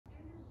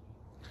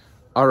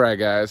All right,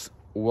 guys,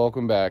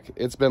 welcome back.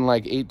 It's been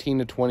like 18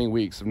 to 20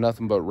 weeks of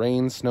nothing but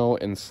rain, snow,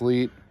 and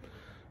sleet.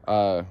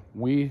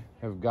 We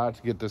have got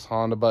to get this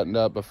Honda buttoned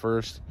up, but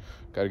first,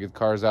 got to get the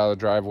cars out of the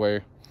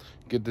driveway,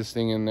 get this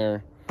thing in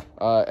there.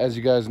 As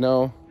you guys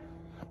know,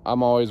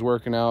 I'm always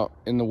working out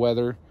in the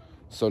weather,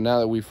 so now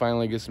that we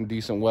finally get some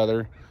decent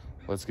weather,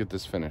 let's get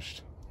this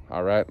finished.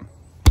 All right.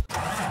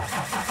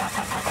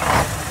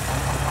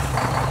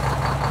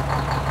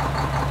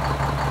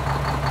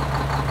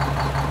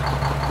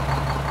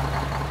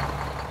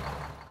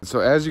 So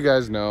as you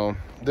guys know,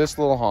 this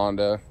little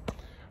Honda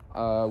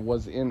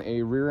was in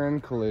a rear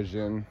end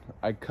collision.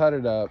 I cut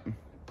it up,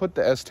 put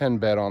the S10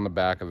 bed on the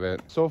back of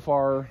it. So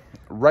far,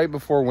 right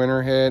before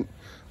winter hit,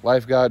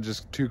 life got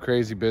just too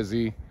crazy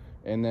busy,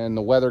 and then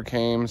the weather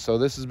came, so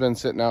this has been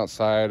sitting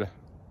outside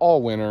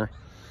all winter.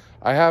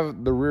 I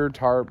have the rear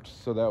tarped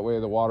so that way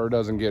the water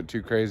doesn't get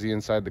too crazy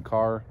inside the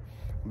car.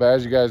 But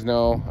as you guys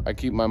know, I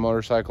keep my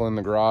motorcycle in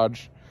the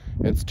garage.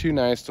 It's too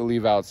nice to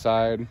leave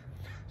outside.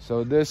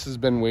 So this has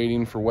been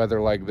waiting for weather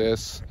like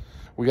this.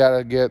 We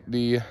gotta get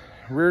the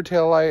rear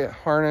tail light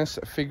harness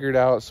figured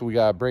out. So we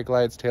got brake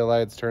lights, tail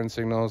lights, turn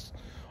signals,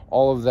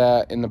 all of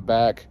that in the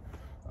back.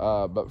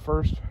 But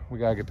first, we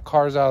gotta get the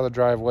cars out of the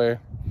driveway,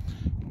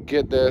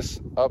 get this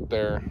up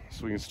there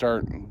so we can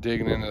start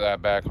digging into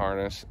that back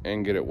harness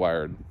and get it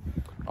wired.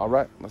 All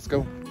right, let's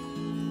go.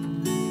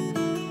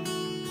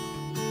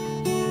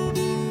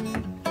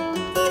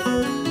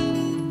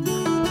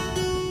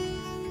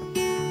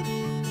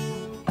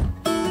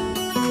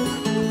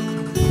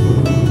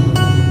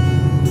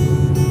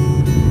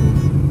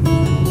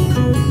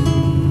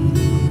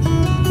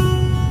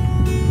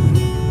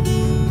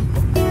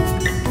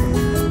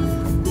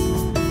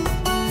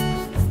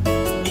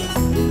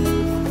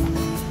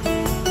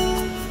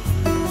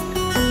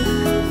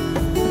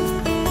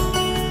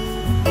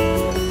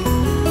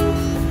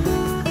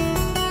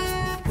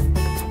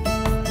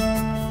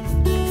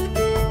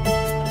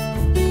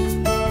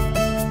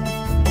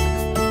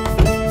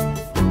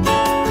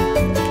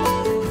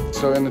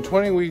 So in the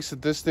 20 weeks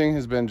that this thing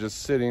has been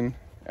just sitting,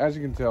 as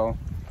you can tell,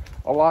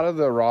 a lot of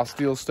the raw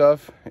steel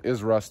stuff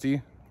is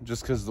rusty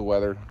just because of the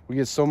weather. We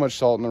get so much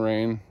salt in the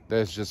rain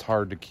that it's just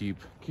hard to keep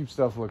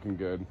stuff looking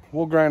good.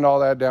 We'll grind all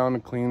that down to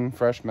clean,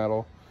 fresh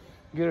metal,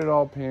 get it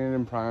all painted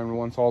and primed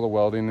once all the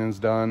welding is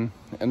done.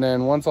 And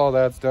then once all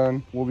that's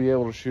done, we'll be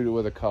able to shoot it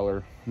with a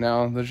color.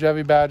 Now, the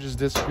Chevy badge is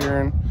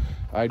disappearing.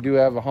 I do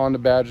have a Honda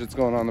badge that's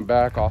going on the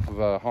back off of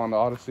a Honda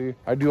Odyssey.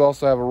 I do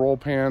also have a roll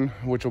pan,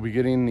 which will be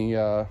getting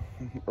the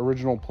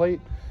original plate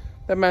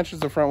that matches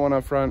the front one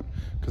up front,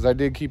 because I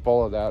did keep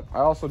all of that. I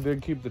also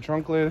did keep the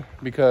trunk lid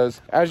because,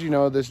 as you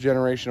know, this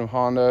generation of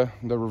Honda,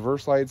 the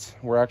reverse lights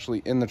were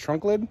actually in the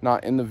trunk lid,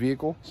 not in the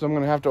vehicle. So I'm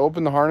gonna have to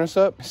open the harness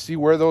up, see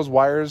where those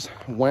wires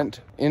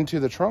went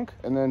into the trunk,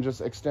 and then just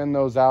extend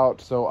those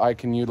out so I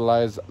can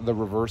utilize the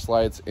reverse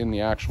lights in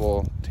the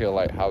actual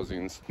taillight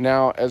housings.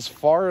 Now, as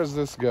far as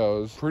this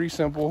goes, pretty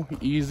simple,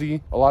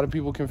 easy. A lot of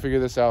people can figure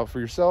this out for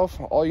yourself.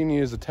 All you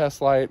need is a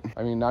test light.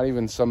 I mean, not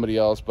even somebody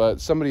else,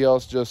 but somebody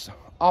else just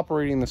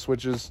operating the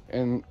switches,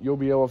 and you'll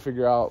be able to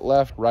figure out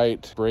left,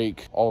 right,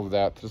 brake, all of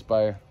that just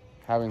by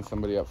having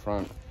somebody up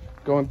front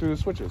going through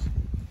the switches.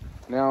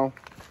 Now,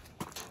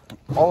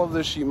 all of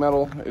this sheet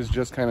metal is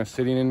just kind of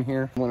sitting in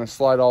here. I'm going to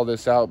slide all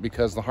this out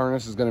because the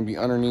harness is going to be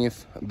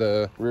underneath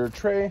the rear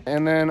tray.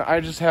 And then I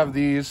just have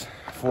these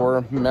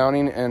for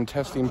mounting and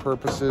testing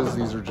purposes.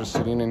 These are just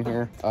sitting in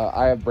here.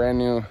 I have brand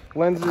new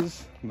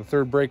lenses. The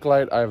third brake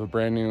light, I have a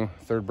brand new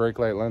third brake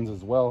light lens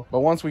as well. But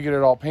once we get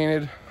it all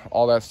painted,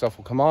 all that stuff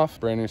will come off.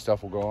 Brand new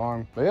stuff will go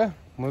on. But yeah,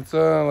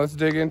 let's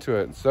dig into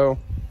it. So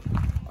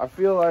I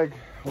feel like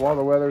while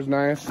the weather's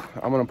nice,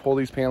 I'm going to pull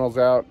these panels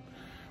out.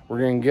 We're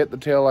going to get the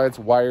taillights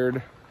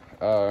wired.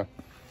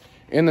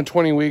 In the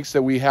 20 weeks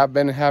that we have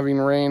been having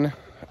rain,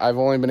 I've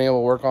only been able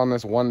to work on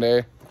this one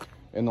day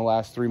in the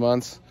last 3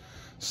 months.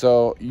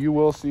 So you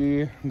will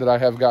see that I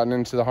have gotten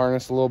into the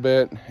harness a little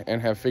bit and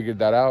have figured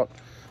that out.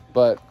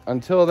 But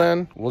until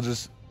then, we'll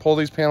just pull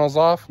these panels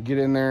off, get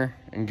in there,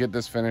 and get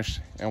this finished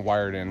and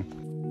wired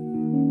in.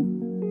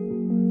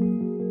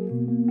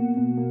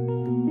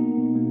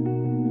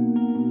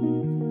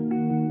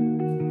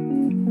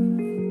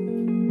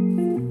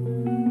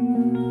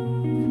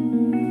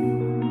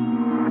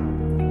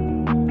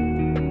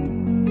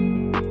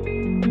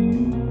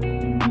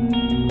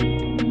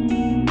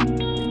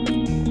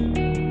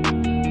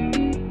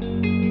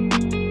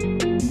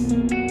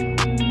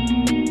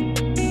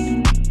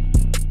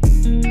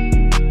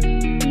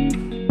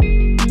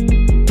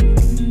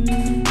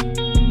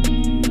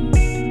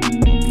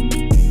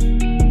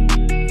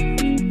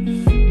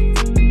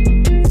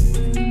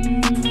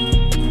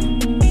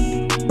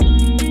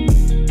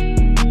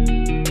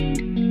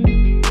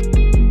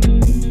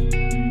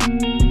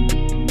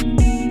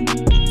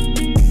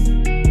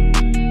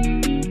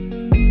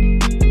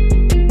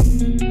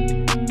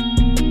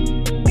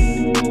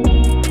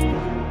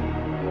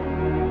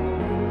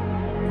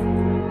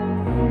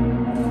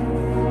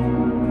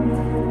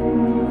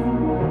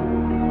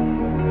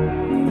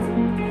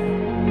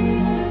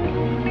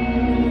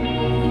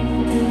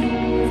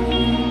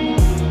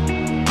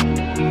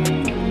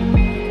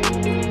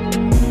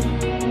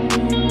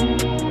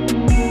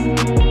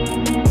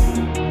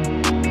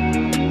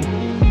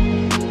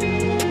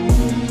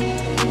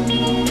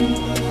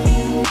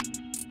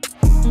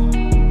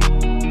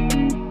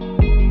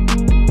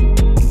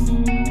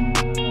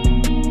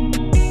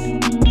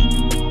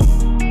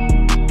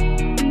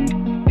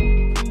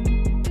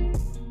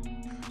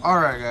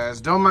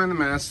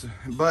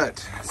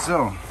 But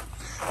so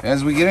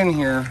as we get in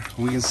here,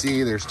 we can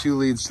see there's 2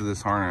 leads to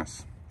this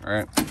harness. All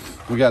right,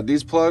 we got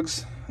these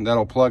plugs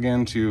that'll plug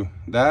into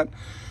that,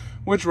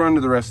 which run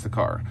to the rest of the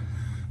car.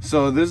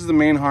 So this is the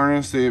main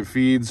harness that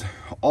feeds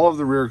all of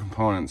the rear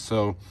components.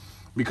 So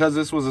because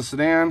this was a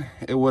sedan,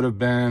 it would have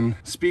been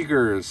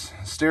speakers,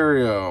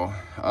 stereo,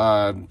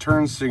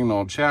 turn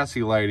signal,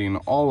 chassis lighting,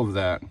 all of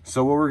that.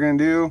 So what we're gonna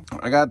do,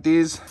 I got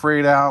these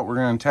frayed out. We're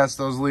gonna test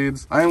those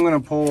leads. I am gonna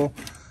pull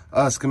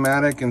a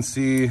schematic and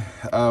see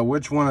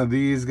which one of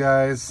these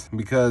guys,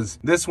 because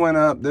this went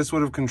up, this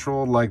would have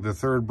controlled like the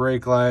third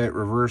brake light,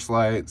 reverse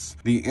lights,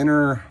 the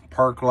inner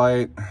park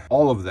light,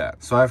 all of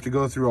that. So I have to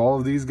go through all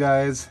of these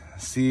guys,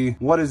 see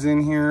what is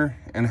in here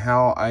and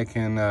how I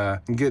can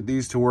get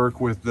these to work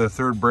with the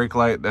third brake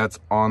light that's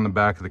on the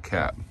back of the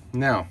cab.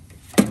 Now,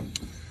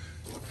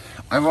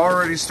 I've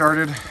already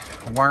started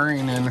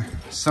wiring in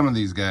some of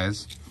these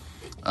guys,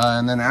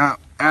 and then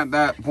at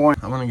that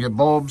point, I'm gonna get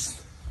bulbs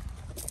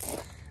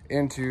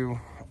into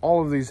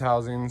all of these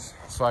housings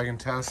so I can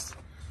test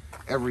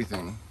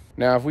everything.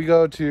 Now, if we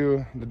go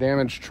to the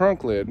damaged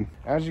trunk lid,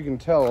 as you can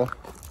tell,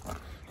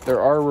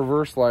 there are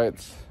reverse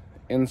lights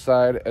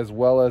inside as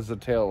well as the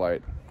tail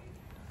light.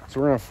 So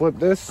we're gonna flip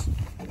this.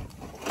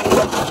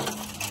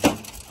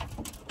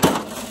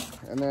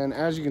 And then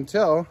as you can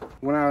tell,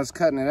 when I was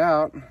cutting it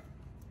out,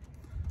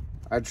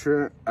 I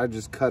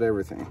just cut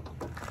everything.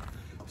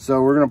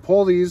 So we're gonna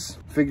pull these,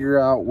 figure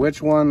out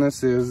which one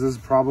this is. This is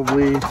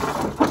probably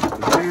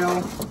the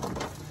tail.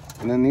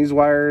 And then these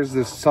wires,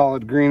 this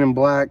solid green and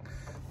black,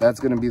 that's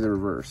gonna be the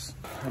reverse.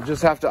 I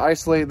just have to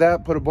isolate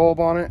that, put a bulb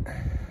on it,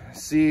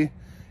 see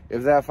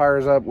if that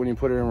fires up when you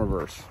put it in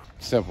reverse.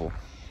 Simple.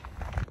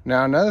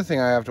 Now, another thing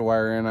I have to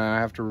wire in, I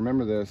have to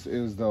remember this,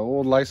 is the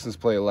old license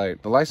plate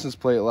light. The license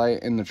plate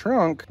light in the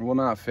trunk will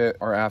not fit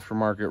our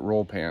aftermarket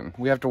roll pan.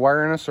 We have to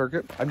wire in a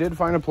circuit. I did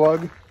find a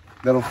plug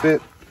that'll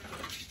fit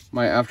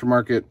my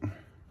aftermarket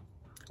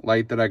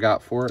light that I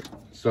got for it.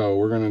 So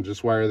we're gonna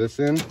just wire this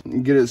in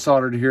and get it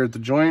soldered here at the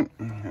joint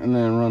and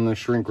then run the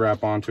shrink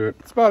wrap onto it.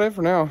 That's about it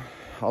for now.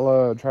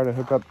 I'll try to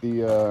hook up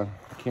the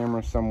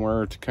camera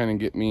somewhere to kind of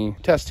get me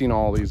testing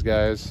all these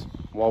guys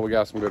while we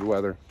got some good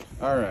weather.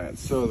 All right,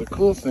 so the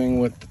cool thing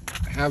with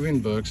having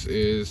books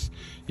is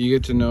you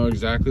get to know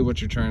exactly what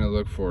you're trying to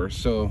look for.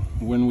 So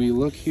when we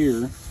look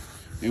here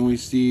and we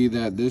see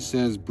that this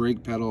says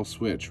brake pedal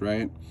switch,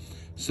 right?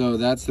 So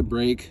that's the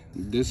brake.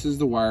 This is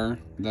the wire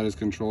that is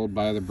controlled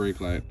by the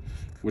brake light,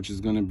 which is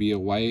going to be a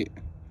white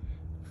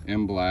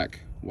and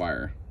black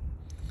wire.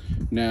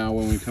 Now,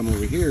 when we come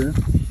over here,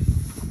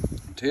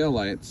 tail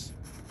lights,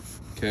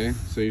 okay,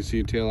 so you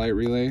see a tail light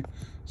relay.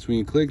 So when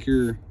you click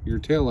your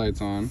tail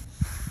lights on,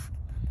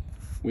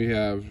 we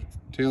have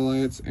tail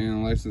lights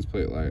and license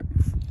plate light.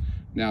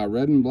 Now,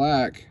 red and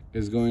black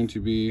is going to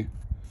be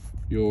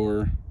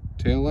your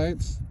tail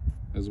lights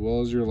as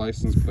well as your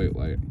license plate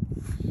light.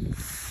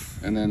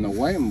 And then the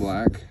white and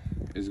black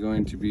is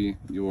going to be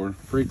your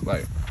brake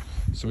light.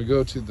 So we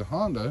go to the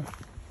Honda,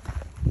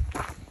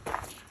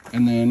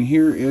 and then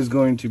here is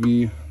going to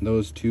be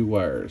those 2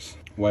 wires,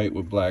 white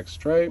with black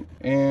stripe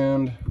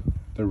and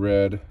the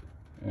red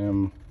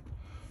and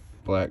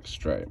black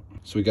stripe.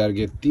 So we got to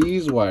get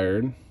these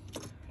wired,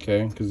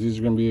 okay, because these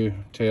are going to be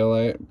tail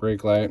light,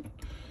 brake light,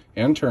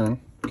 and turn.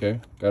 Okay,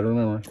 got to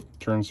remember,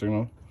 turn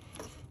signal,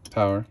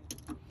 power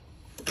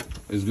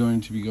is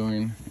going to be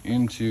going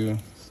into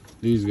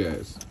these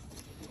guys.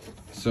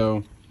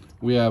 So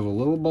we have a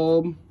little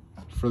bulb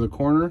for the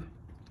corner,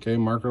 okay,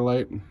 marker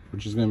light,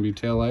 which is going to be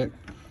tail light,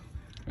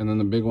 and then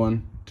the big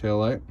one, tail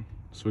light.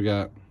 So we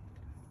got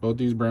both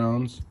these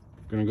browns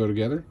going to go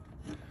together.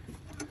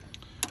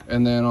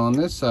 And then on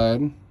this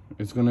side,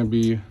 it's going to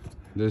be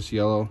this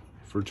yellow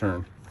for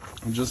turn.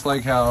 And just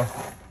like how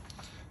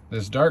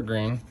this dark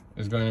green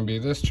is going to be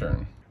this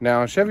turn.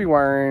 Now, Chevy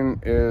wiring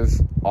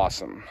is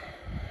awesome,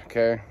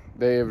 okay?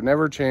 They have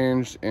never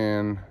changed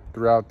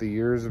throughout the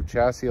years of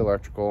chassis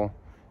electrical.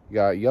 You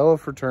got yellow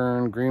for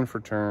turn, green for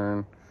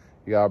turn,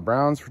 you got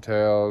browns for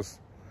tails.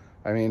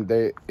 I mean,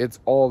 it's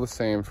all the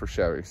same for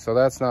Chevy, so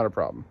that's not a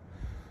problem.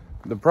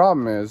 The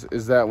problem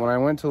is that when I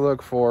went to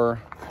look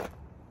for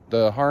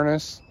the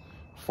harness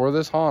for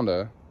this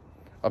Honda,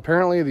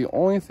 apparently the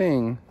only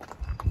thing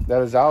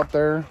that is out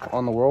there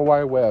on the World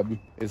Wide Web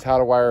is how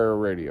to wire a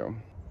radio.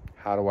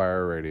 How to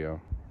wire a radio.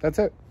 That's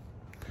it.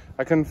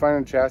 I couldn't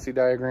find a chassis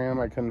diagram.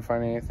 I couldn't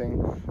find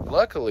anything.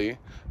 Luckily,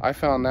 I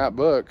found that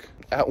book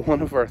at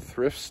one of our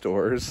thrift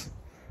stores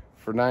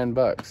for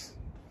 $9.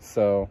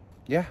 So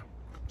yeah,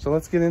 so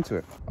let's get into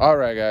it. All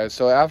right, guys,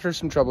 so after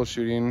some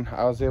troubleshooting,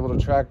 I was able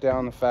to track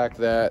down the fact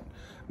that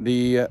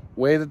the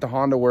way that the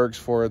Honda works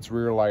for its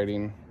rear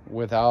lighting,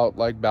 without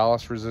like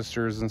ballast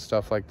resistors and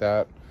stuff like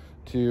that,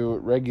 to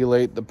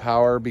regulate the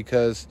power,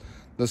 because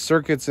the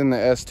circuits in the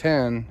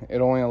S10, it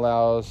only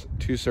allows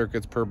 2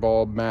 circuits per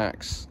bulb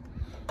max.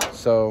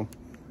 So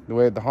the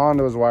way the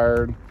Honda was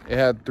wired, it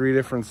had 3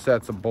 different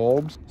sets of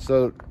bulbs.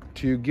 So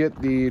to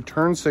get the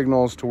turn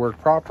signals to work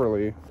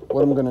properly,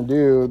 what I'm gonna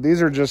do,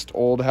 these are just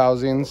old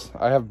housings.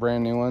 I have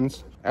brand new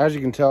ones. As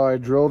you can tell, I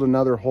drilled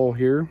another hole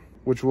here,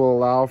 which will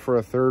allow for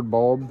a third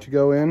bulb to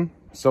go in.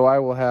 So I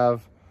will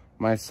have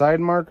my side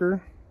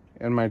marker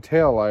and my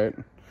tail light,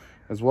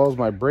 as well as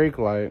my brake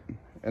light.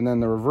 And then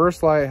the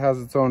reverse light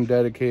has its own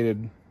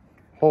dedicated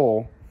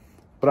hole,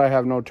 but I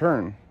have no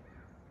turn.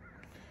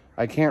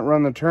 I can't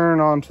run the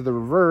turn onto the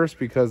reverse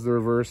because the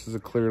reverse is a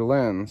clear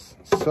lens.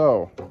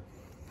 So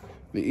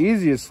the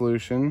easiest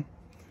solution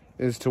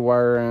is to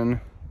wire in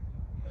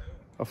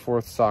a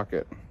fourth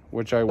socket,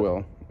 which I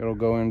will. It'll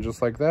go in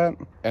just like that,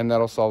 and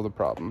that'll solve the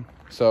problem.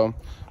 So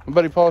my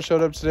buddy Paul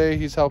showed up today.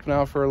 He's helping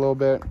out for a little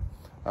bit.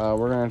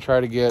 We're gonna try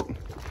to get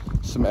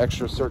some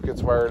extra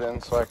circuits wired in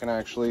so I can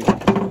actually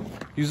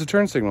use the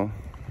turn signal.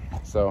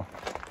 So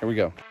here we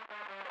go.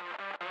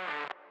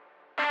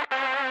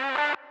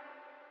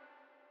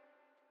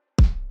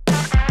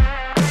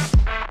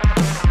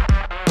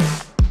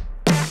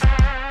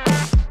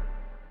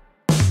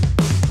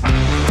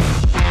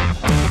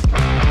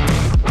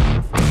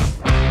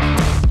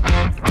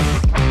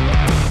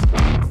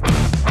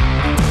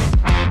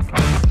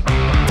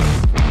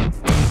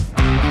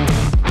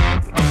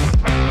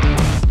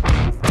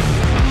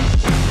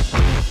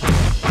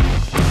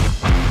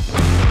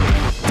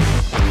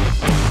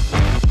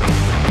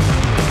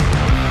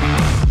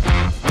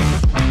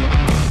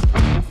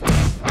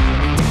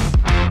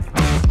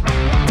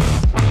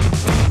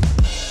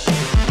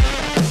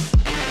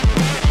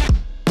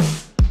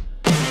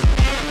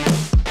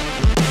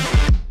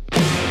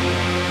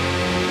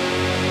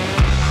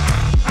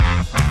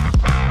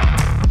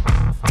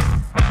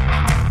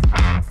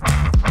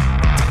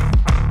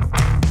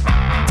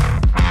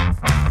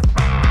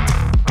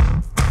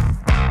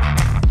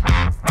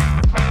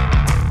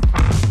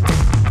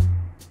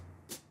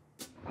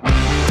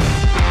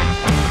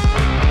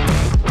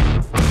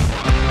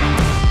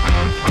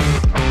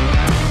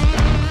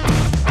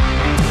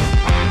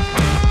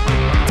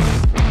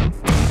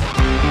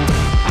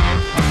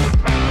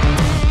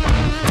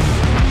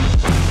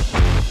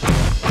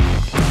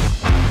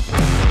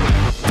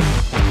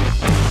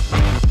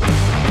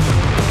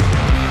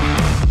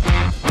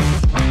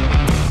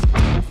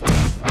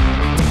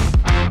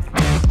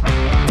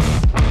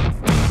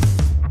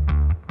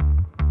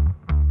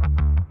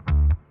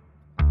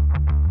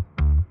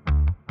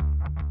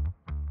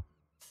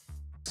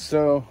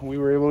 So we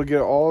were able to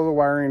get all of the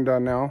wiring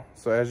done now.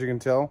 So as you can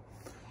tell,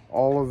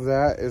 all of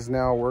that is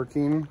now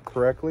working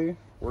correctly,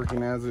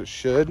 working as it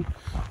should.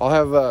 I'll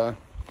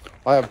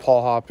have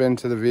Paul hop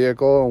into the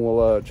vehicle and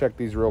we'll check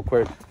these real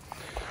quick.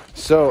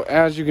 So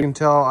as you can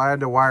tell, I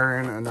had to wire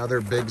in another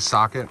big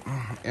socket,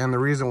 and the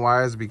reason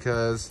why is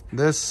because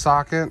this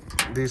socket,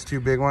 these two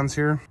big ones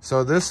here,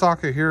 so this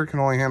socket here can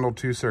only handle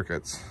 2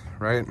 circuits,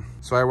 right?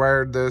 So I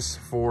wired this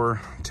for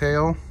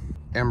tail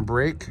and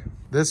brake.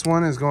 This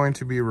one is going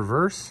to be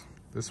reverse,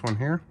 this one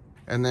here.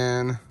 And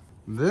then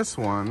this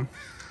one,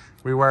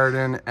 we wired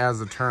in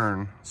as a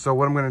turn. So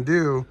what I'm gonna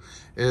do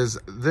is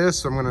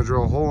this, I'm gonna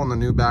drill a hole in the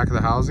new back of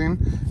the housing,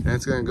 and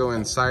it's gonna go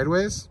in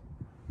sideways.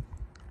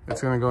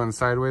 It's gonna go in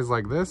sideways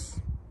like this.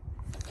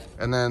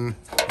 And then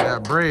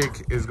that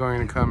brake is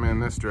going to come in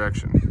this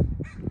direction.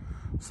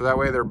 So that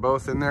way they're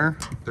both in there.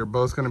 They're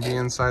both gonna be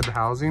inside the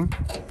housing,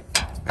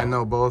 and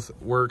they'll both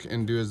work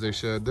and do as they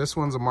should. This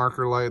one's a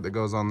marker light that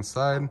goes on the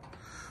side.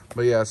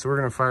 But yeah, so we're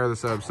gonna fire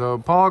this up. So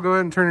Paul, go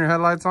ahead and turn your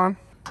headlights on.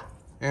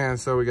 And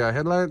so we got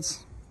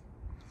headlights.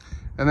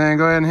 And then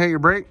go ahead and hit your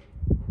brake.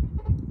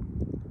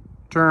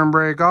 Turn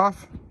brake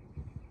off.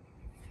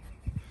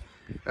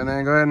 And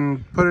then go ahead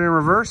and put it in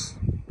reverse.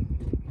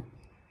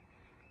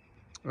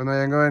 And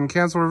then go ahead and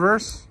cancel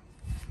reverse.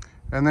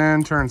 And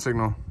then turn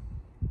signal.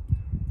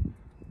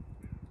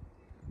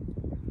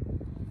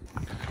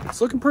 It's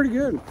looking pretty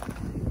good.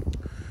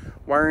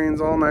 Wiring's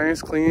all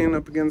nice, clean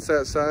up against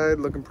that side,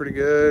 looking pretty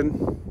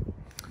good.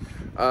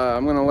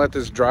 I'm gonna let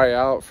this dry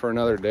out for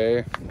another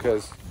day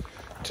because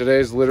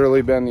today's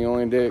literally been the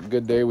only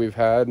good day we've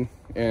had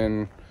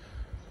in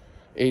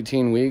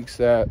 18 weeks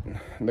that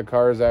the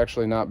car has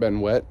actually not been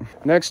wet.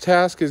 Next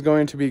task is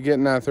going to be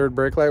getting that third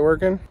brake light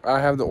working.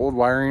 I have the old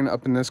wiring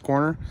up in this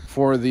corner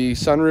for the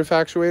sunroof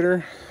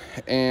actuator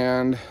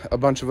and a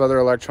bunch of other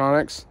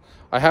electronics.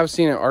 I have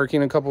seen it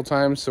arcing a couple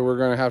times, so we're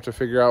gonna have to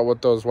figure out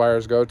what those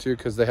wires go to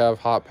because they have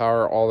hot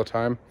power all the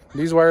time.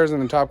 These wires in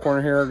the top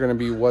corner here are gonna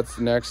be what's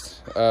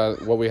next,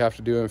 what we have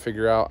to do and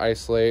figure out,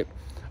 isolate,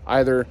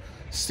 either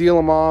seal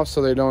them off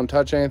so they don't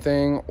touch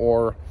anything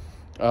or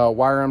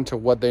wire them to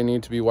what they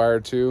need to be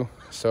wired to.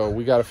 So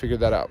we gotta figure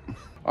that out.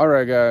 All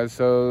right guys,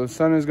 so the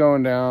sun is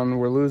going down,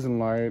 we're losing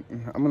light.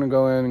 I'm gonna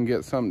go in and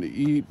get something to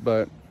eat,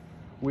 but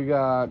we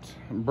got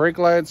brake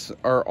lights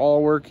are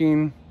all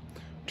working,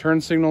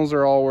 turn signals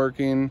are all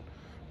working,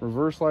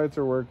 reverse lights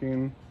are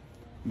working,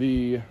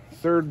 the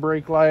third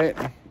brake light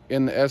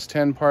in the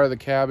S10 part of the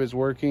cab is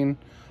working.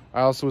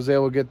 I also was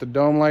able to get the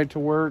dome light to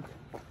work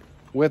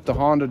with the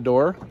Honda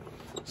door.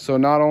 So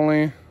not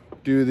only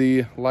do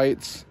the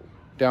lights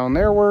down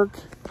there work,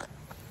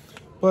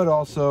 but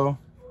also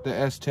the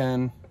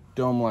S10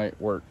 dome light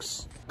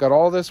works. Got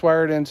all this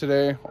wired in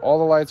today. All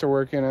the lights are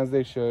working as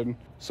they should.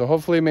 So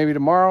hopefully maybe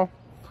tomorrow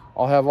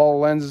I'll have all the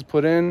lenses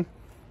put in,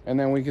 and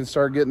then we can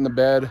start getting the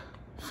bed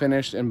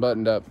finished and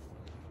buttoned up.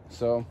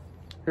 So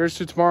here's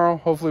to tomorrow.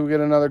 Hopefully we get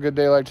another good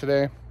day like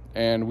today,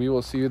 and we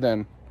will see you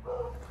then.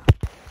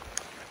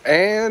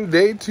 And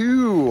day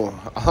 2.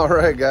 All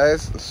right,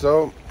 guys.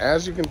 So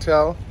as you can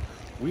tell,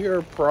 we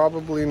are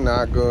probably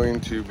not going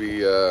to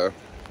be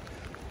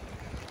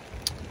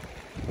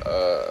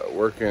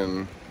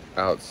working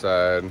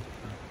outside.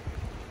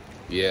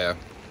 Yeah,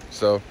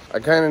 so I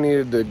kind of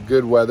needed the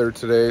good weather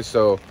today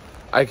so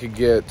I could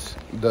get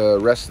the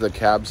rest of the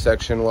cab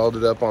section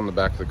welded up on the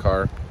back of the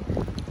car.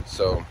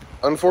 So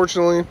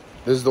unfortunately,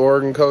 this is the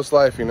Oregon coast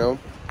life, you know.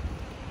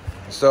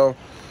 So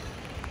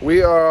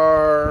we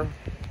are,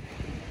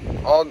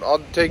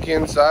 I'll take you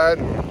inside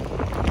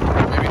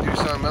and maybe do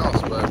something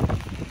else,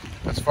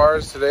 but as far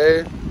as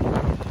today,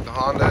 the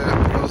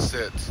Honda will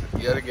sit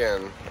yet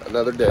again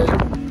another day.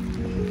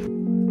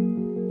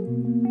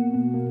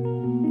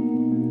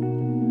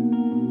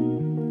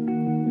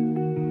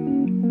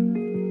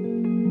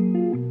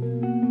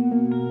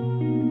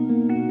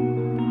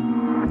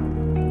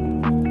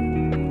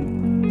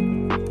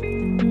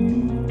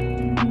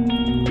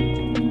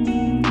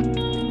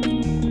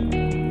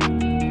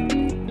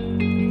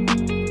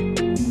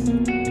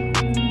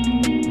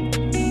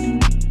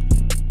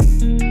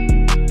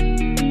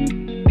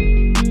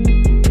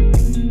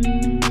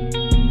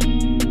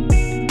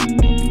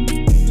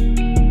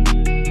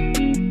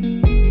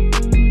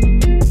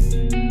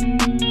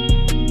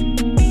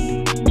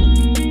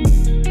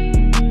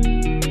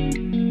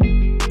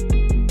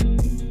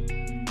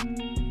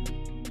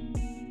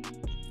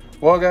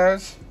 Well,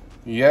 guys,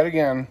 yet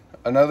again,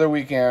 another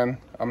weekend,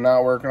 I'm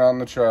not working on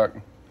the truck.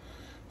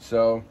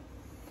 So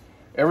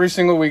every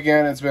single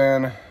weekend it's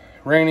been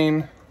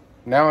raining,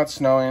 now it's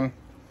snowing.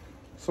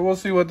 So we'll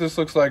see what this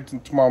looks like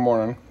tomorrow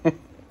morning.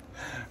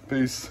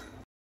 Peace.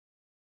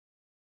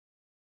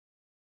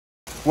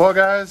 Well,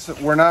 guys,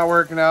 we're not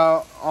working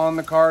out on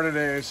the car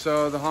today,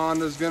 so the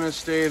Honda's gonna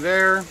stay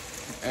there.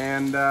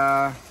 And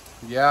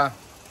yeah,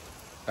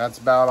 that's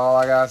about all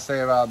I gotta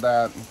say about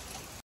that.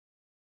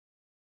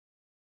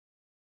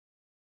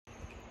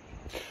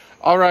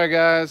 All right,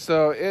 guys,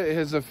 so it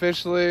is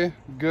officially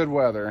good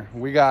weather.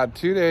 We got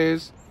 2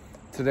 days,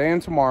 today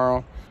and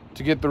tomorrow,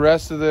 to get the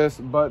rest of this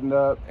buttoned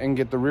up and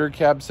get the rear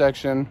cab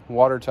section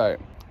watertight,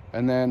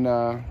 and then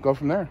go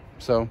from there.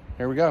 So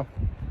here we go.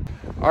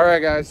 All right,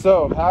 guys,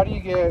 so how do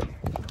you get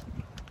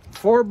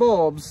 4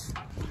 bulbs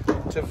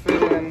to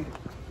fit in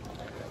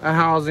a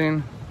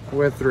housing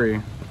with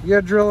 3? You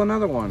gotta drill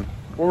another one.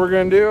 What we're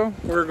gonna do,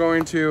 we're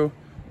going to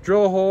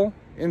drill a hole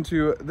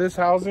into this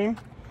housing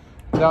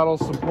that'll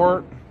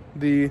support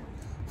the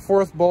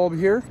 4th bulb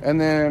here, and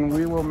then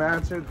we will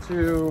match it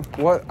to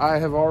what I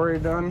have already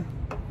done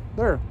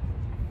there.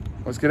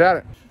 Let's get at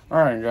it. All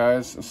right,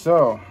 guys,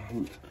 so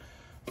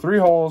 3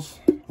 holes,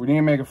 we need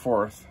to make a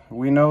 4th.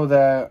 We know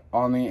that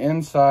on the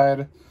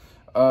inside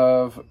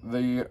of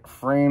the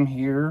frame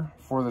here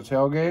for the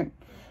tailgate,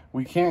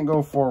 we can't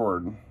go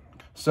forward.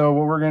 So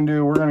what we're gonna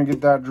do, we're gonna get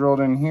that drilled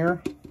in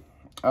here,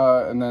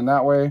 and then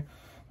that way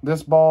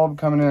this bulb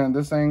coming in at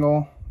this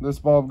angle, this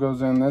bulb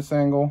goes in this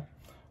angle,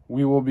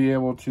 we will be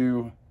able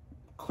to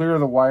clear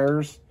the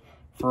wires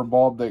for a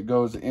bulb that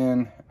goes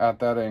in at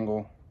that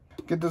angle.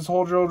 Get this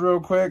hole drilled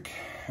real quick,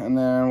 and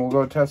then we'll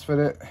go test fit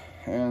it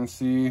and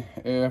see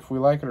if we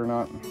like it or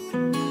not.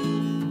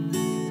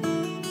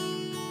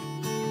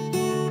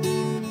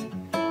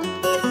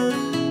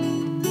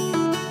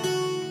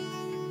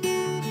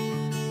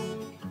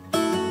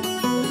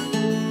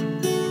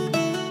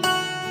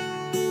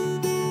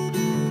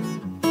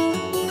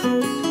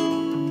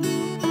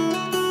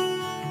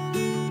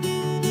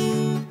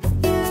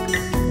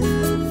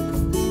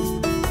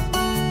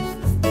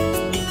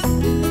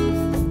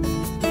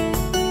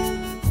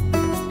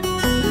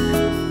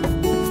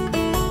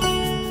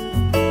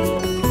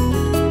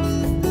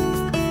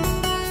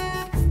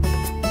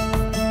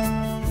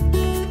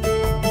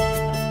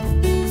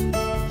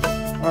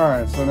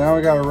 Alright, so now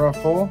we got a rough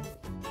hole.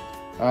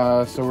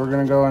 So we're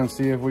going to go and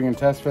see if we can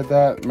test fit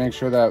that, make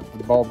sure that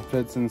the bulb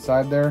fits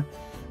inside there.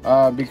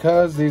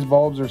 Because these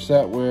bulbs are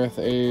set with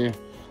a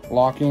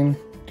locking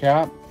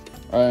cap,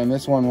 and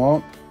this one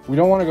won't, we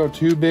don't want to go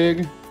too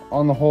big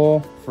on the hole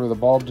for the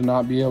bulb to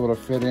not be able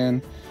to fit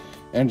in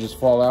and just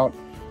fall out.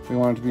 We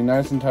want it to be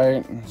nice and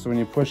tight, so when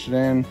you push it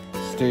in,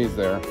 it stays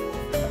there.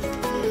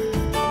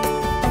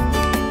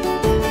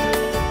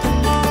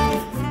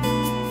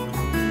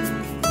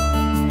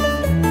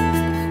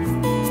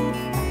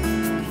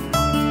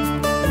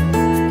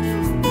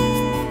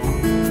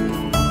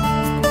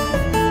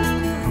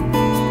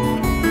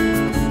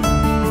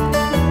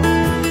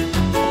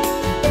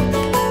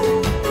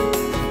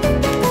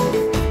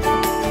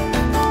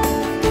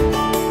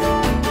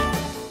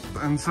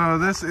 And so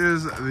this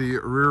is the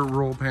rear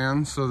roll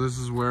pan. So this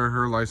is where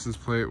her license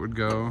plate would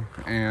go.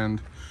 And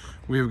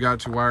we've got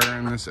to wire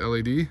in this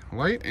LED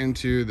light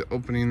into the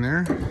opening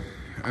there.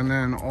 And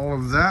then all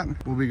of that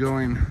will be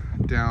going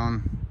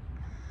down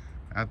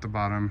at the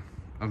bottom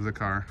of the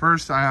car.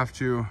 First, I have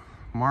to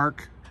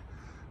mark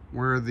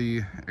where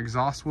the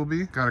exhaust will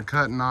be. Got to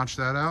cut and notch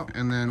that out,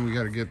 and then we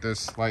got to get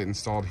this light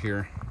installed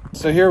here.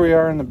 So here we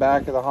are in the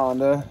back of the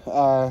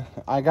Honda.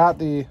 I got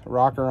the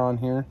rocker on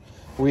here.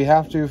 We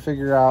have to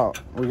figure out,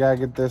 we got to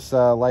get this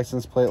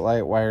license plate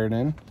light wired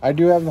in. I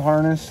do have the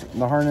harness.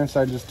 The harness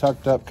I just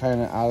tucked up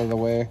kind of out of the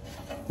way.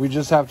 We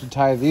just have to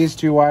tie these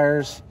two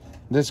wires,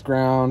 this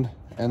ground,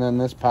 and then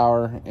this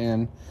power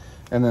in,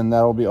 and then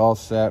that'll be all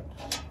set.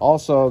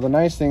 Also, the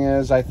nice thing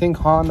is, I think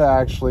Honda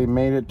actually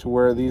made it to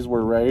where these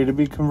were ready to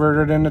be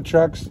converted into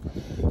trucks,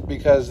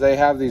 because they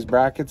have these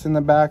brackets in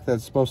the back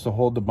that's supposed to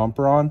hold the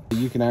bumper on.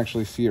 You can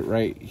actually see it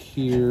right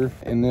here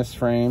in this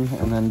frame,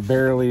 and then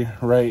barely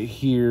right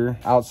here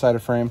outside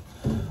of frame.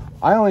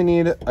 I only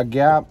need a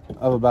gap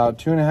of about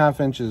 2.5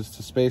 inches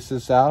to space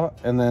this out,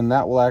 and then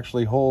that will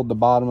actually hold the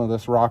bottom of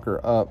this rocker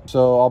up.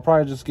 So I'll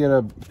probably just get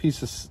a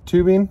piece of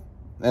tubing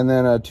and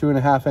then a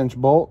 2.5 inch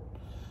bolt,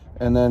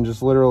 and then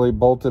just literally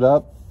bolt it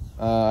up.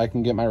 I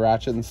can get my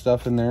ratchet and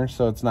stuff in there,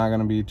 so it's not going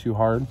to be too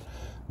hard.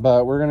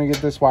 But we're going to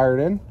get this wired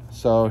in,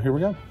 so here we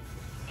go.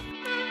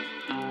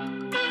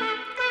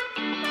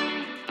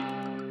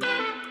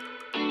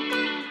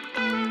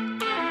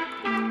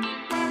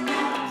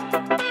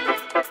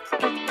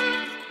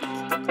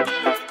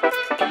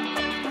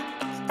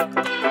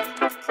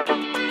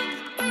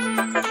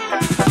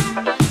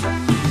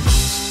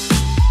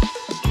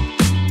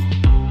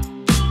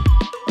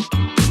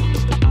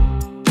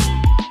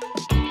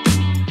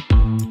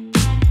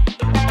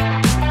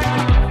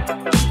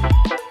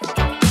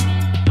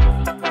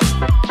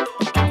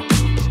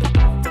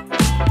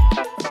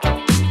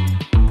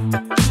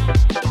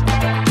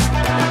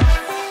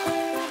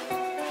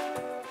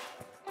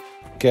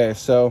 Okay,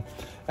 so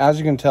as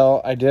you can tell,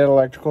 I did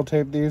electrical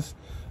tape these.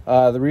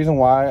 The reason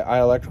why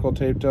I electrical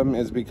taped them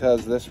is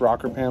because this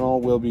rocker panel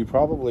will be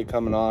probably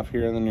coming off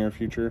here in the near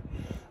future.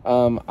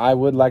 I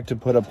would like to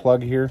put a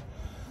plug here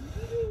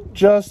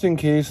just in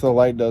case the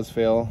light does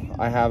fail.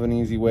 I have an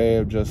easy way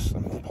of just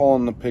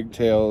pulling the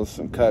pigtails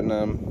and cutting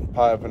them,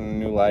 popping a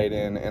new light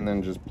in, and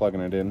then just plugging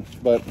it in.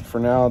 But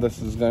for now,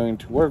 this is going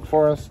to work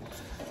for us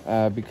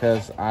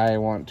because I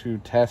want to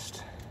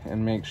test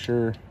and make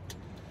sure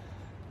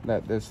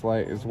that this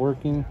light is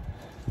working.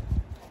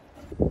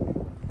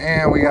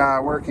 And we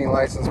got working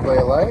license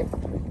plate light.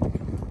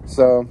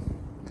 So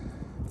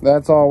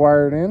that's all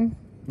wired in.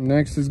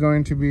 Next is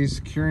going to be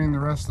securing the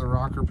rest of the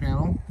rocker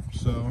panel.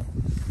 So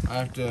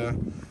I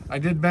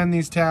did bend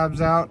these tabs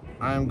out.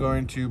 I'm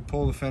going to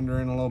pull the fender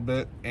in a little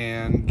bit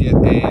and get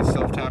a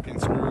self-tapping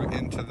screw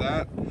into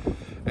that.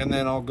 And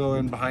then I'll go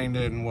in behind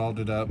it and weld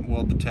it up,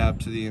 weld the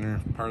tab to the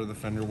inner part of the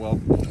fender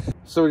weld.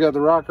 So we got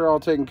the rocker all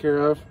taken care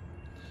of.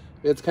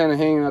 It's kind of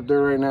hanging up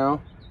there right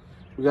now.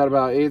 We got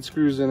about 8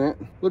 screws in it.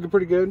 Looking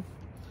pretty good.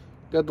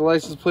 Got the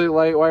license plate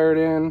light wired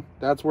in.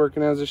 That's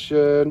working as it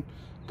should.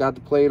 Got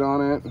the plate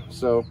on it.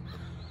 So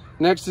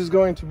next is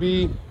going to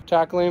be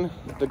tackling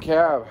the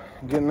cab.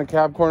 Getting the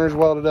cab corners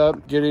welded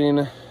up.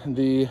 Getting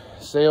the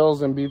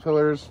sails and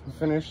B-pillars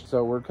finished.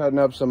 So we're cutting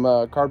up some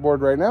cardboard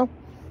right now.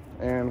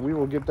 And we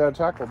will get that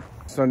tackled.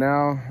 So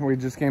now we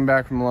just came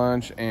back from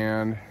lunch,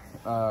 and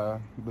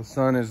the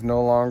sun is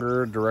no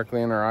longer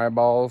directly in our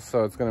eyeballs,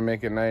 so it's going to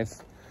make it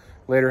nice.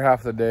 Later half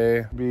of the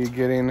day, be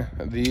getting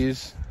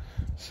these.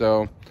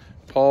 So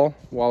Paul,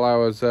 while I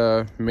was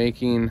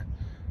making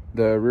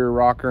the rear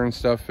rocker and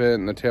stuff fit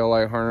and the tail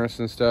light harness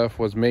and stuff,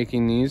 was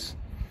making these,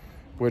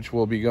 which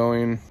will be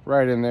going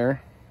right in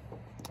there.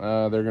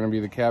 They're going to be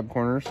the cab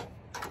corners.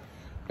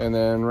 And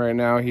then right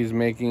now he's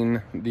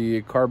making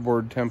the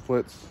cardboard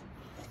templates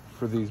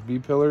for these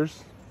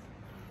B-pillars,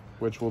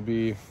 which will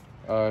be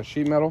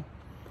sheet metal,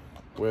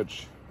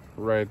 which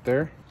right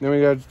there. Then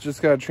we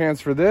just got to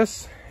transfer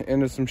this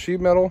into some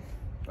sheet metal.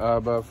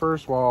 But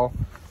first, while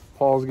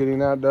Paul's getting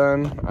that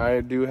done,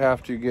 I do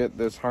have to get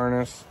this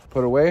harness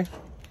put away.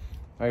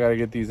 I got to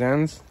get these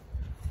ends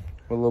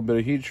with a little bit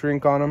of heat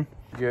shrink on them.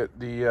 Get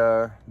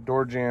the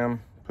door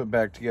jamb put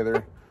back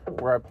together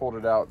where I pulled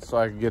it out, so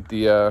I could get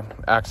the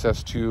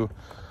access to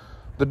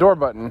the door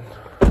button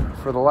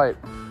for the light.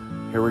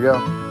 Here we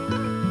go.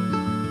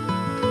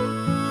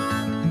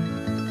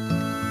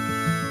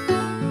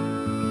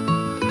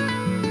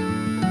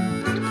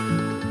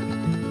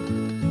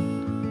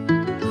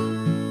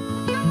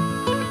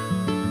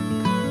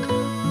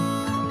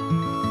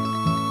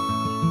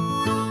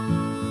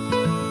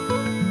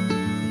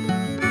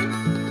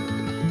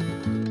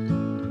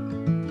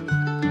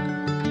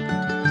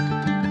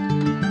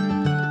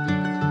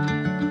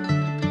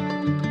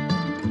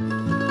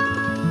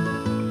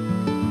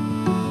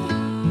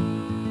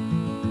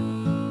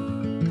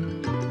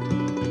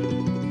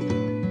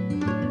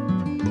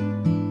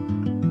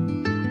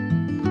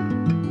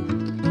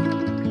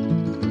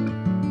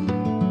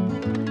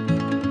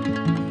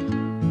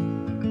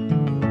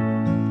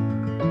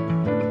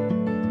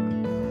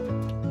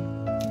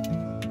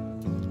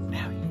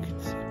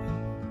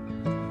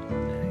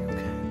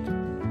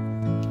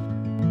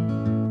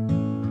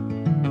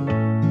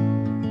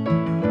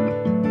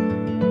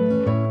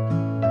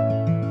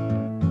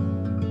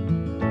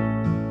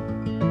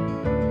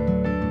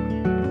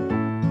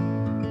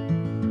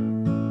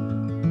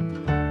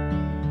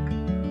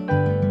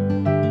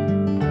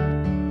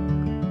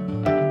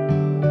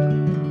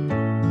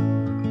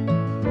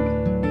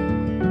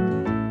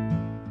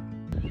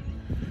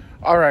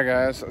 All right,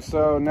 guys,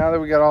 so now that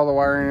we got all the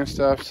wiring and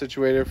stuff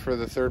situated for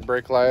the third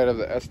brake light of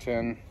the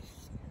S10,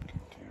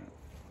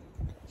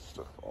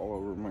 stuff all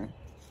over my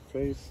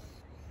face.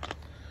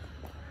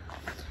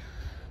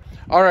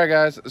 All right,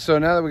 guys, so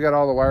now that we got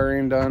all the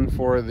wiring done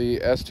for the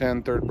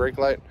S10 third brake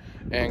light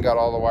and got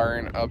all the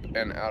wiring up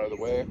and out of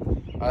the way,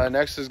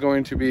 next is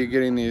going to be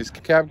getting these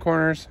cab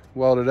corners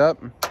welded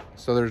up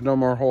so there's no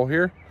more hole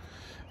here,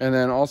 and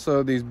then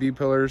also these B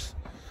pillars,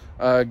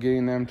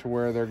 getting them to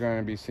where they're going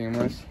to be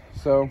seamless.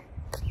 So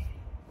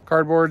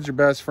cardboard's your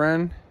best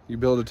friend. You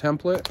build a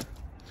template,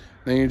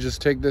 then you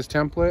just take this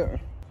template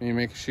and you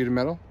make a sheet of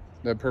metal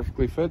that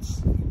perfectly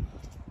fits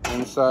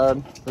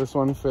inside. This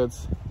one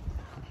fits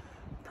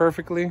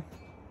perfectly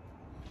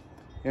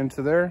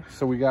into there.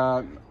 So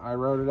I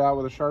wrote it out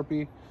with a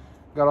Sharpie,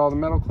 got all the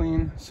metal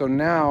clean. So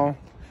now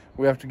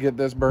we have to get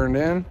this burned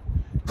in,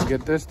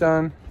 get this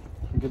done,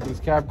 get these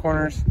cab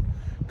corners,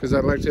 because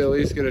I'd like to at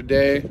least get a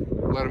day,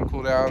 let them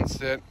cool down,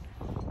 sit.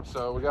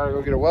 So we gotta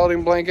go get a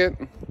welding blanket,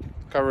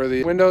 cover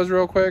the windows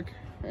real quick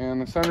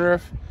and the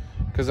sunroof,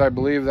 because I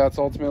believe that's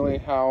ultimately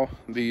how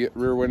the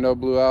rear window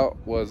blew out.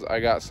 Was I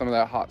got some of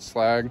that hot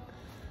slag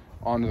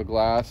onto the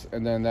glass,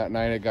 and then that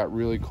night it got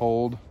really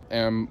cold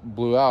and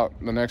blew out.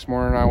 The next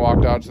morning I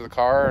walked out to the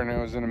car and it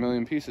was in a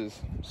million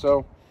pieces.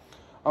 So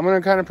I'm gonna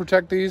kind of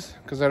protect these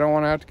because I don't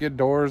want to have to get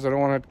doors. I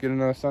don't want to have to get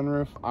another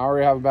sunroof. I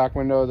already have a back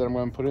window that I'm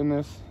going to put in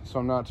this, so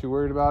I'm not too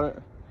worried about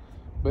it.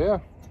 But yeah,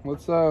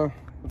 let's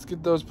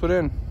get those put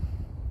in.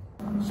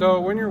 So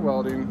when you're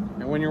welding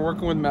and when you're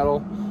working with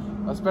metal,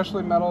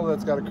 especially metal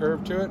that's got a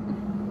curve to it,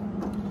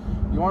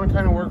 you want to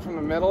kind of work from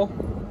the middle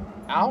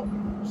out.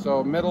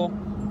 So middle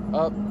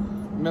up,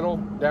 middle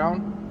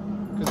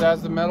down, because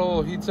as the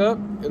metal heats up,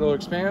 it'll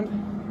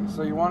expand.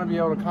 So you want to be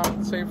able to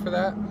compensate for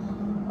that.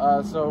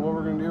 So what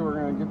we're going to do, we're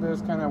going to get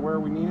this kind of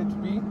where we need it to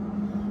be.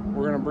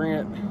 We're going to bring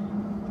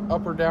it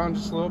up or down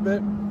just a little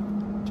bit,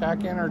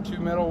 tack in our 2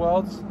 middle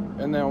welds,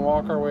 and then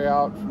walk our way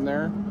out from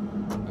there,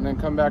 and then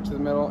come back to the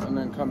middle and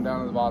then come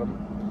down to the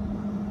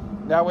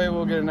bottom. That way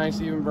we'll get a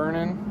nice even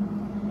burn-in,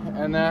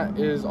 and that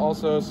is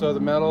also so the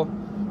metal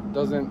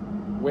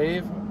doesn't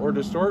wave or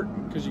distort,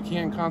 because you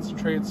can't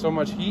concentrate so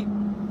much heat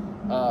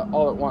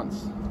all at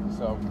once.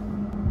 So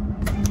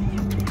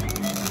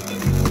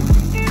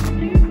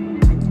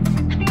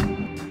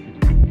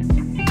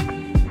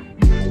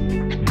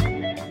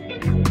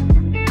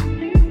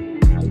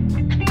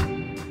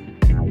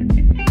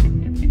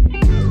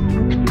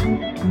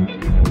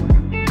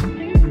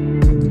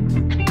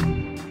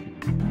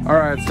all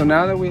right, so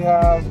now that we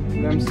have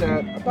them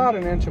set about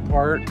an inch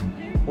apart,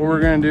 what we're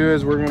going to do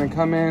is we're going to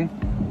come in,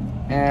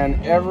 and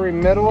every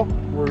middle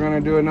we're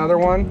going to do another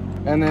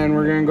one, and then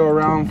we're going to go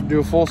around, do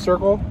a full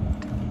circle,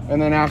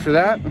 and then after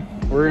that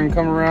we're going to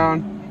come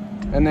around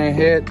and then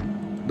hit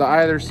the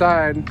either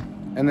side,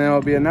 and then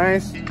it'll be a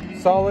nice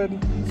solid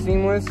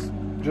seamless,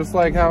 just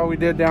like how we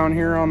did down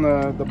here on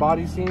the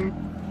body seam.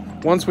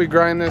 Once we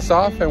grind this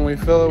off and we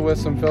fill it with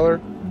some filler,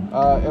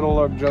 it'll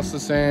look just the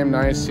same,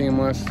 nice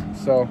seamless.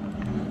 So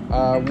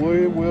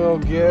we will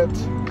get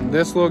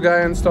this little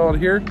guy installed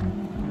here,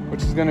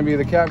 which is going to be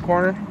the cab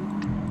corner.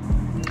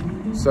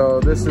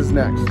 So this is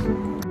next.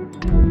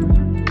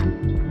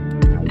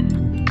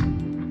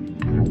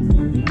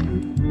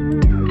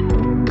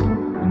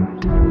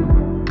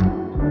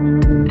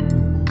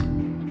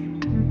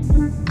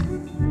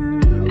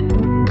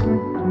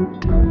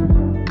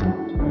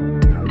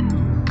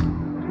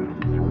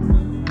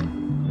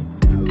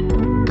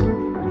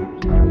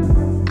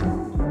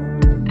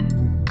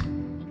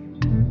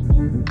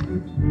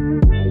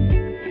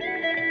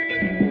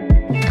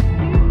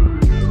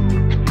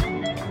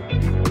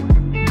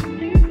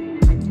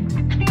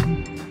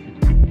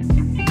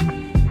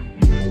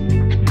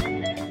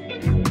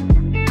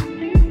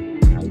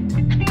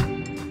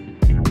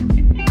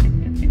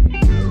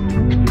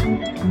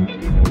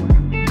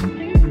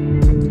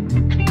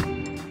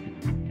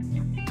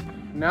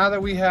 Now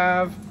that we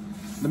have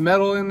the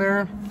metal in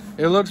there,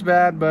 it looks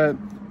bad, but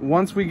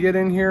once we get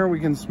in here, we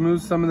can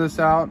smooth some of this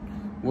out.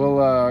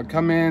 We'll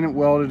come in,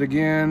 weld it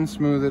again,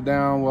 smooth it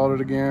down, weld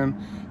it again,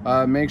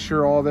 make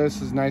sure all this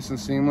is nice and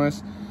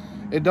seamless.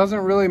 It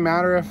doesn't really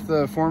matter if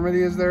the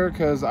deformity is there,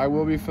 because I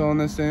will be filling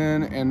this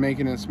in and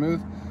making it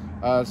smooth,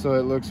 so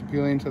it looks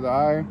appealing to the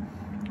eye.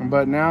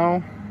 But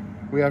now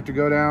we have to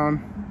go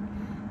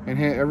down and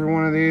hit every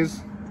one of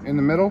these in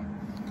the middle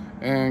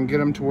and get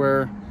them to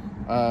where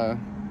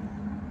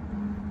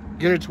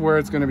get it to where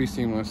it's going to be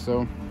seamless.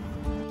 So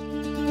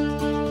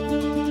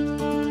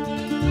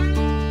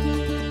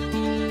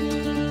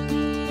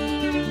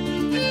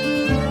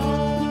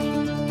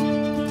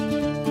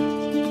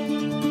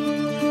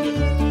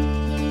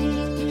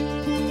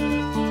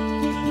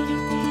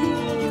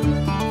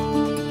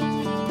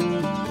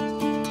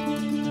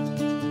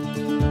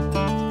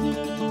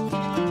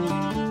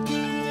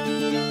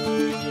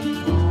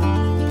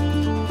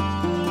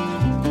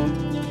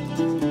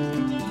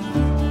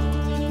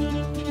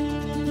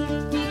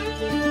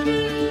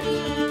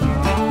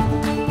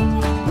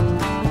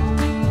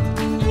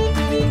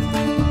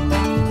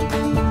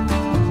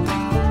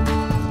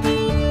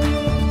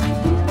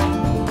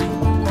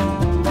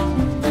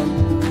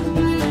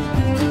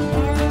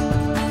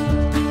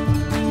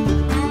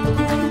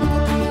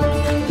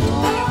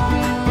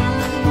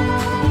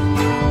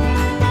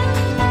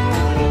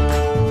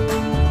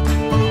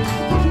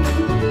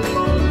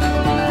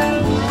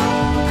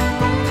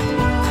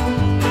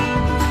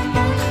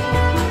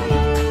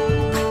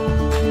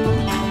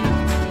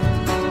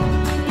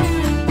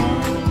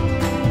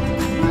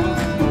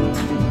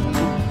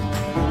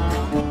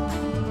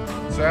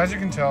as you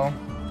can tell,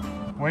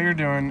 what you're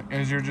doing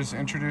is you're just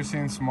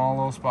introducing small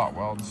little spot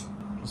welds.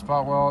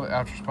 Spot weld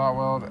after spot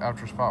weld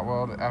after spot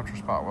weld after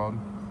spot weld.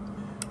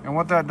 And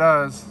what that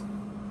does,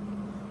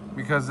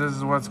 because this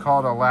is what's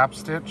called a lap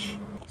stitch.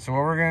 So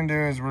what we're going to do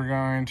is we're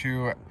going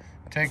to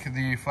take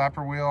the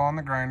flapper wheel on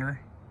the grinder,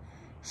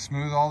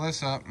 smooth all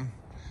this up,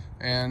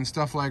 and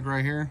stuff like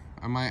right here,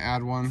 I might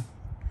add one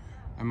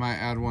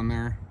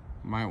there,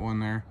 might one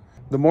there.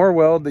 The more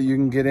weld that you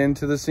can get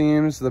into the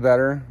seams, the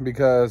better,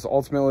 because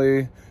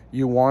ultimately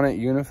you want it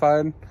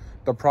unified.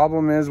 The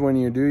problem is when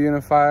you do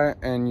unify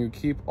and you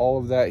keep all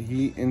of that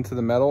heat into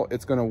the metal,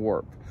 it's going to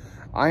warp.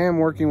 I am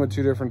working with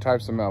two different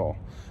types of metal.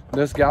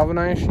 This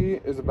galvanized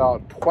sheet is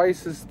about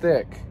twice as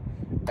thick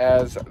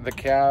as the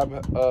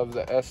cab of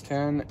the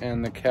S10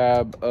 and the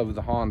cab of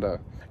the Honda.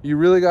 You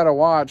really got to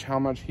watch how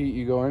much heat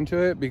you go into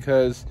it,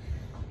 because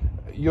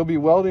you'll be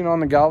welding on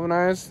the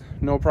galvanized,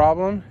 no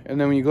problem. And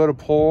then when you go to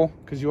pull,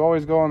 because you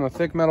always go on the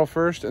thick metal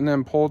first and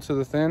then pull to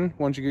the thin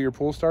once you get your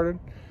pull started,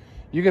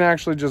 you can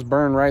actually just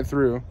burn right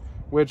through,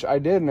 which I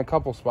did in a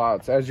couple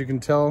spots. As you can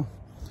tell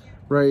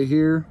right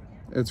here,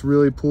 it's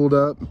really pulled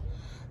up.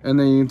 And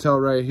then you can tell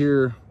right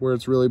here where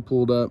it's really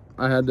pulled up.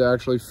 I had to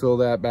actually fill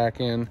that back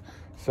in.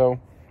 So,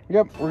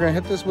 yep, we're gonna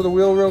hit this with a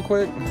wheel real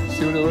quick,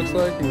 see what it looks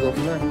like, and go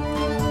from there.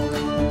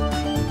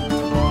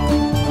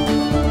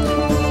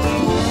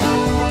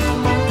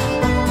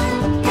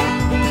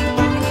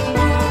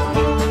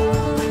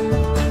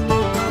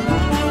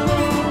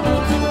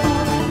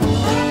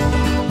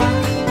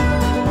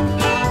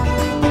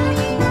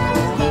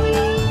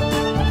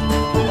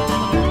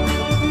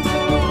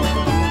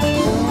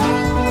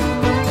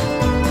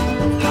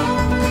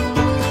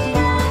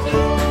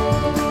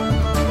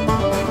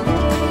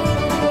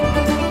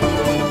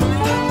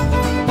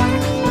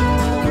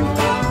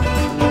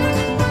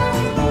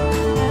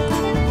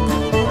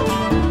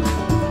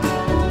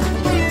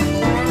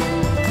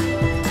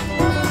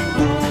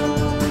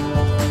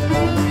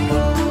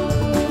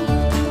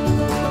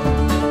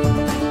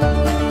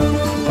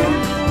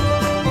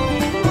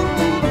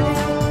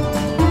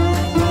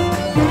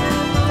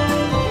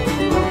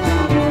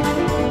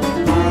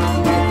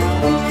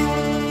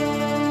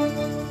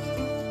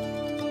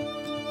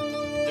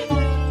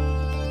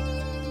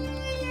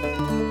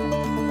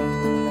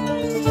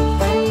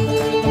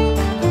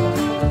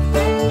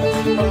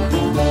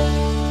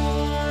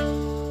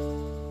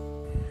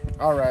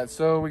 All right,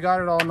 so we got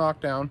it all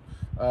knocked down.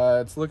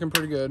 It's looking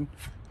pretty good.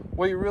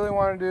 What you really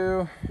want to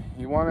do,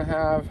 you want to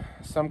have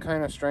some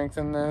kind of strength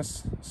in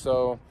this,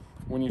 so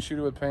when you shoot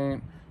it with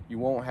paint, you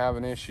won't have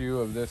an issue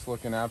of this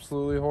looking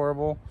absolutely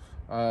horrible.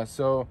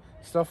 So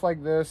stuff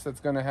like this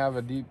that's going to have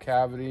a deep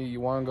cavity, you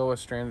want to go with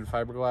stranded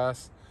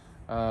fiberglass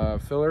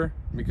filler,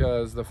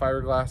 because the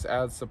fiberglass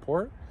adds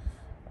support.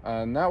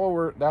 And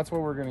that's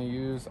what we're going to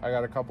use. I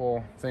got a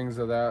couple things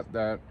of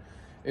that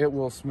it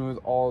will smooth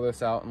all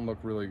this out and look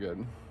really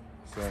good.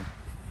 So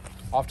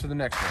off to the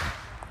next one.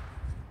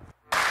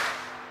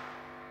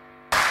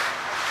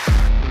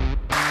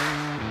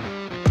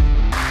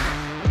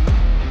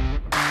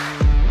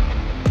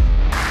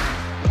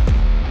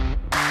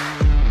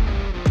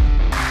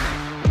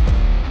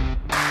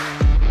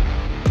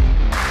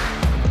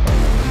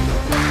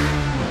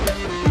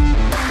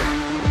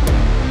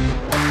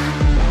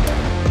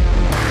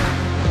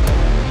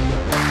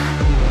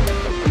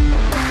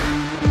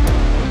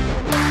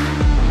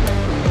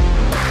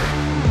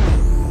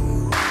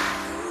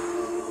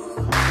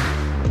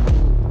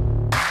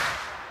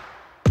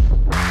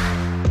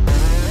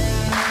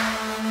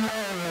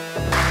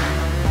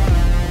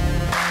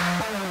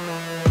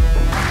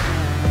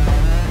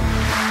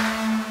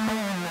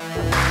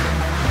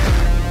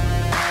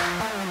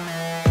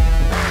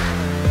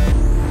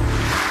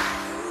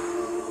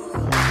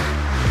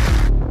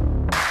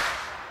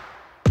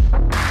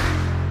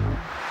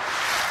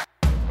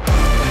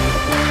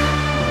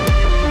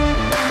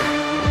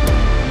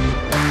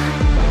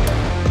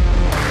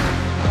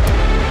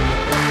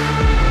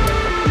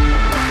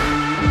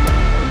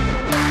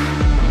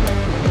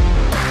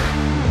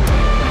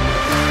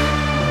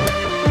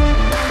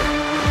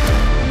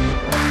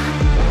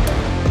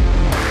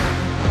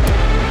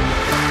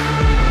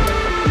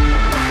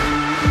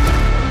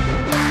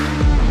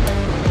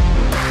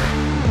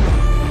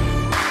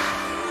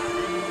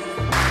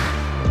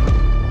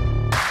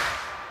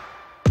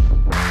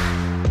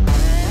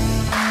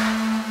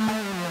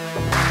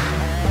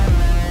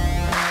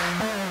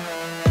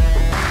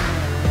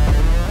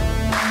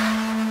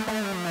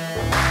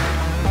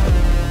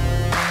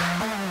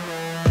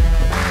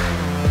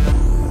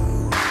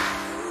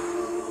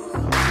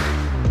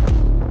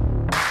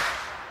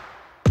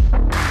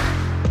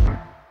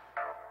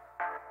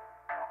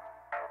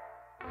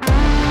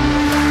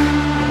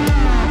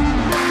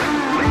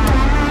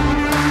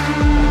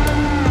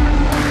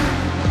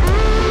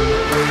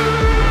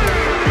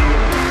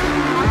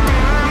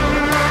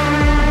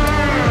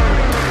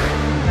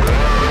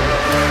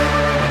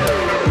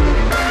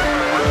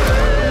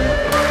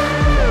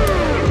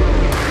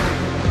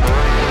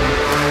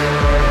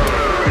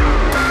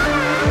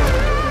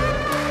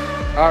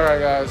 All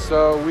right, guys,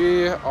 so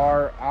we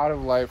are out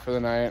of light for the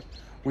night.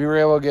 We were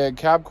able to get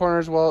cab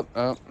corners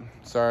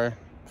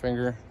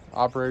finger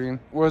operating.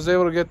 Was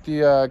able to get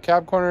the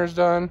cab corners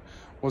done.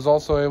 Was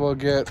also able to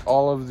get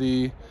all of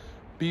the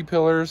B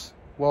pillars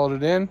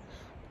welded in.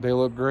 They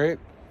look great.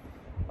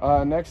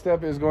 Next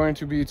step is going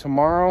to be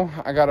tomorrow.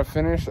 I got to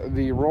finish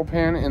the roll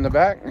pan in the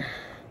back,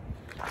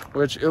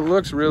 which it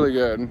looks really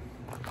good.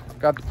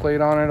 Got the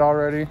plate on it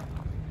already,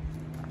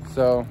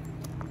 so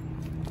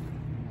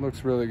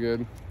looks really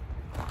good.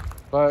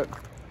 But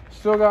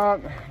still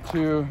got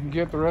to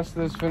get the rest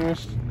of this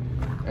finished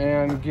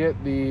and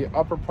get the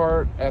upper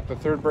part at the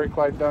third brake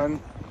light done.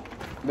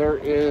 There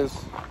is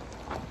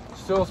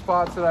still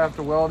spots that I have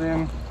to weld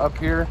in up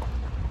here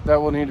that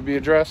will need to be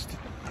addressed,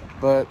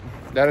 but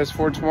that is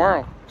for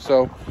tomorrow.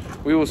 So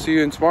we will see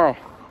you in tomorrow.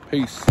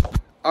 Peace.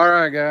 All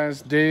right,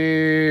 guys,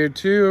 day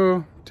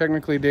 2,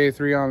 technically day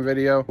 3 on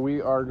video.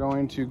 We are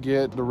going to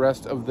get the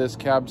rest of this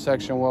cab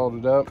section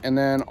welded up, and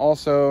then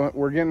also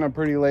we're getting a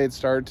pretty late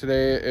start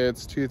today.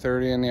 It's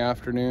 2:30 in the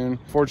afternoon.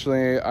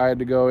 Fortunately, I had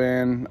to go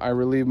in. I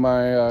relieved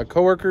my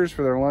coworkers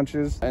for their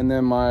lunches, and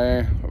then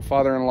my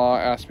father-in-law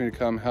asked me to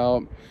come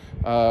help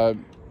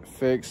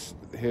fix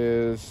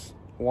his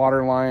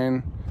water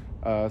line,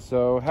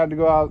 so had to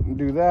go out and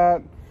do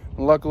that.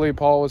 Luckily,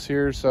 Paul was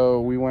here,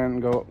 so we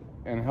went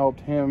and helped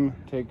him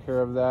take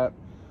care of that.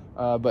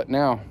 But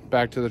now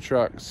back to the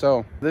truck.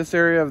 So this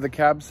area of the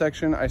cab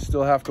section I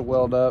still have to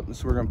weld up,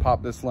 so we're gonna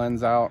pop this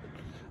lens out.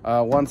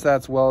 Once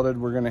that's welded,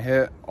 we're gonna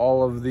hit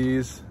all of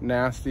these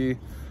nasty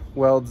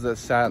welds that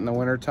sat in the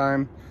winter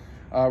time.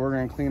 We're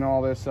gonna clean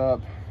all this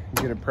up,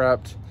 get it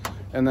prepped,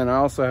 and then I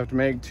also have to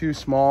make 2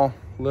 small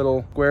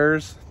little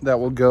squares that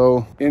will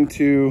go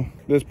into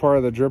this part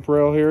of the drip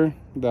rail here.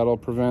 That'll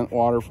prevent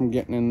water from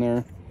getting in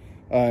there,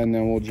 and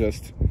then we'll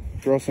just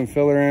throw some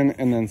filler in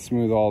and then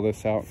smooth all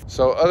this out.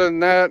 So other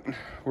than that,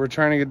 we're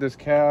trying to get this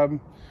cab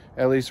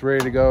at least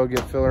ready to go, get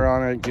filler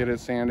on it, get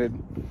it sanded.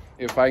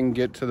 If I can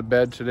get to the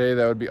bed today,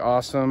 that would be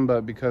awesome,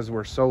 but because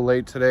we're so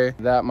late today,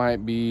 that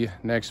might be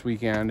next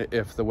weekend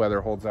if the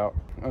weather holds out.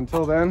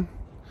 Until then,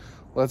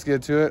 let's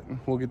get to it.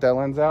 We'll get that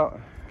lens out,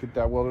 get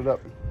that welded up.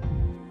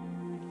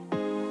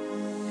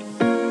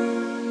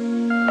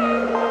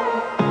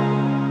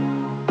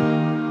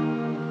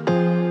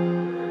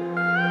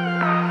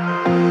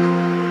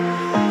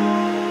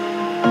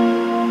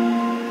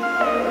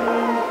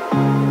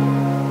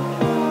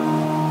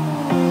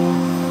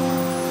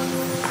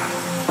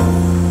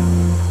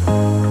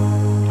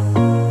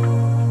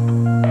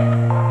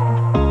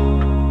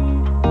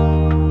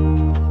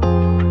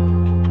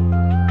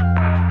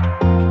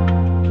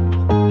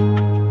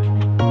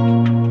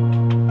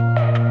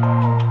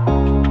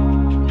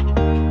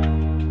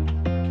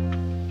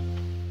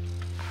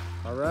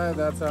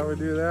 That's how we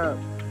do that.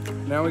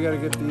 Now we got to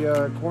get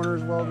the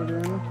corners welded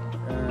in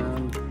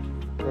and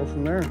go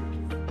from there.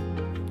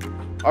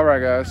 All right,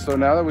 guys, so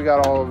now that we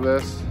got all of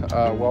this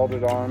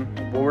welded on,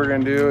 what we're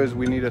gonna do is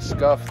we need to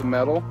scuff the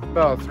metal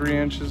about 3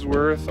 inches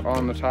worth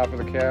on the top of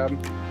the cab,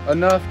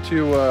 enough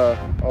to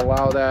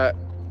allow that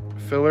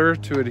filler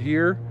to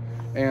adhere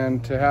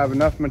and to have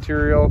enough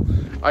material.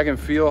 I can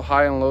feel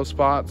high and low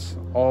spots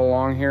all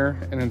along here,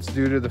 and it's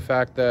due to the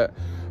fact that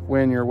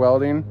when you're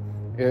welding,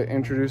 it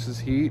introduces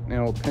heat and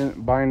it'll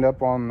bind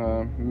up on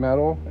the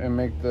metal and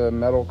make the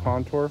metal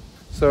contour.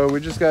 So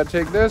we just got to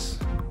take this,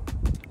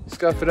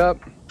 scuff it up,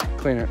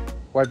 clean it,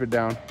 wipe it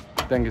down,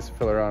 then get some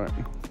filler on it.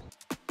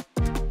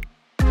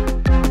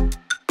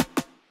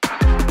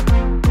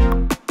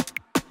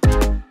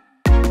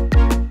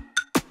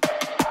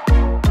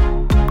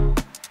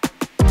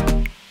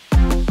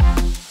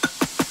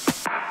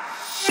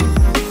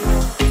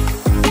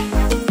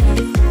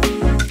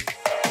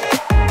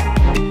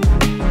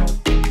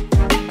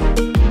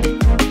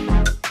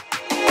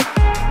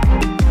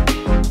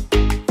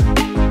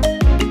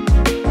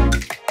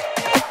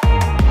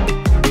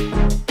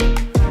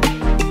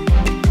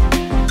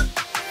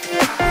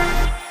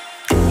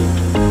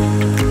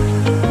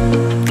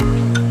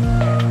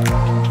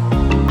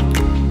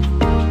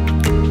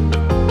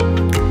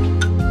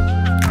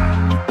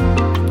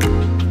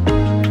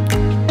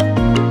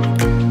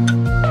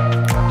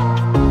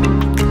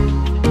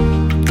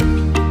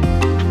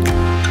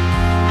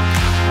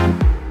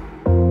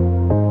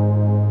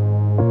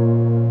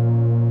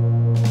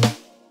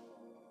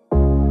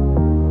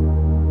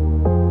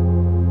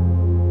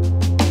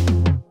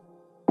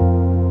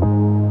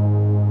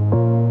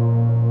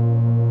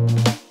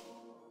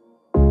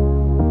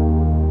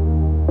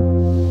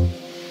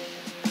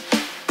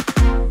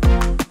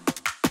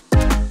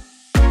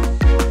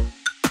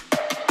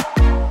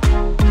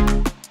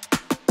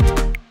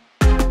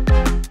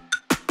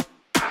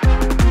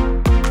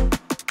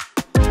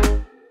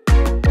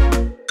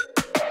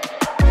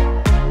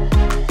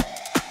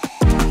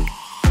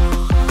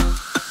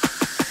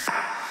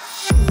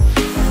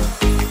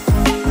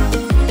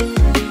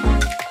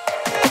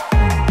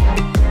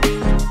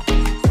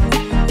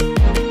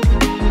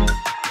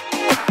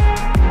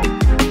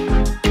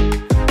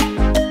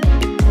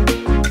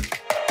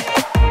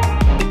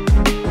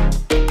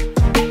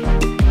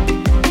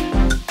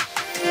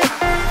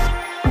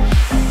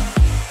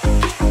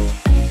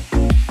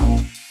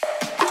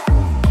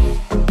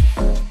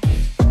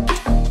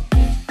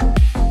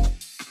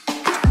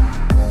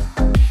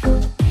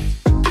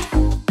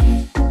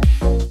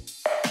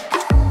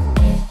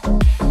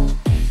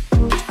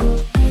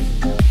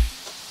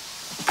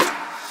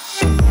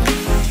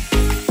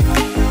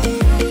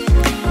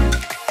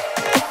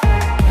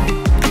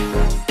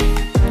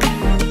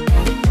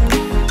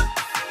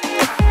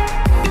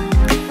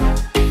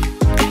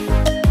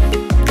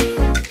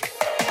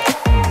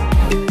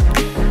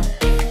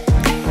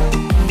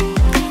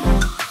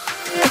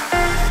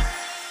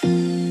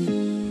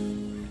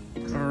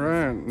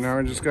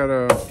 just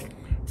gotta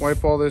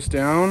wipe all this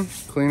down,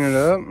 clean it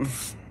up,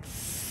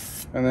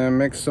 and then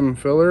mix some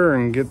filler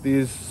and get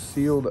these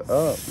sealed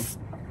up.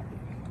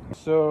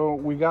 So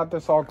we got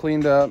this all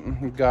cleaned up.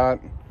 We got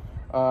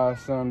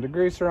some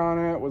degreaser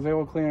on it, was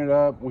able to clean it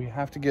up. We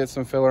have to get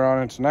some filler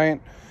on it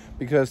tonight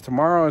because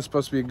tomorrow is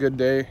supposed to be a good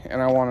day,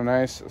 and I want a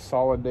nice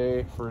solid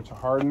day for it to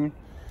harden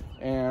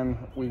and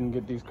we can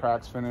get these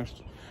cracks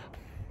finished.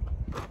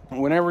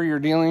 Whenever you're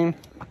dealing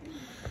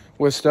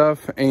with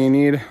stuff and you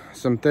need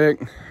some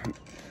thick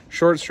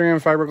short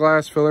strand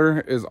fiberglass filler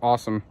is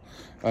awesome.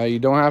 You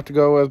don't have to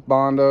go with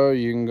Bondo.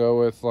 You can go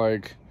with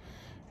like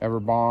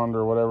Everbond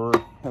or whatever,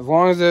 as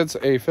long as it's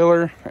a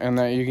filler and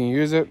that you can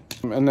use it.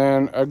 And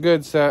then a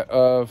good set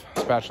of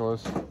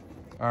spatulas.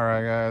 All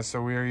right guys,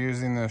 so we are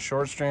using the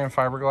short strand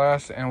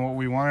fiberglass, and what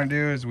we want to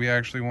do is we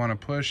actually want to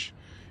push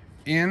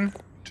in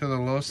to the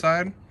low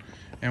side,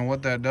 and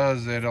what that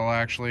does, it'll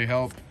actually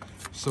help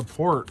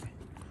support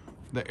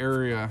the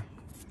area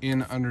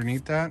in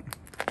underneath that.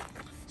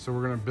 So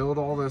we're going to build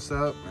all this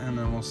up and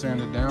then we'll sand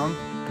it down.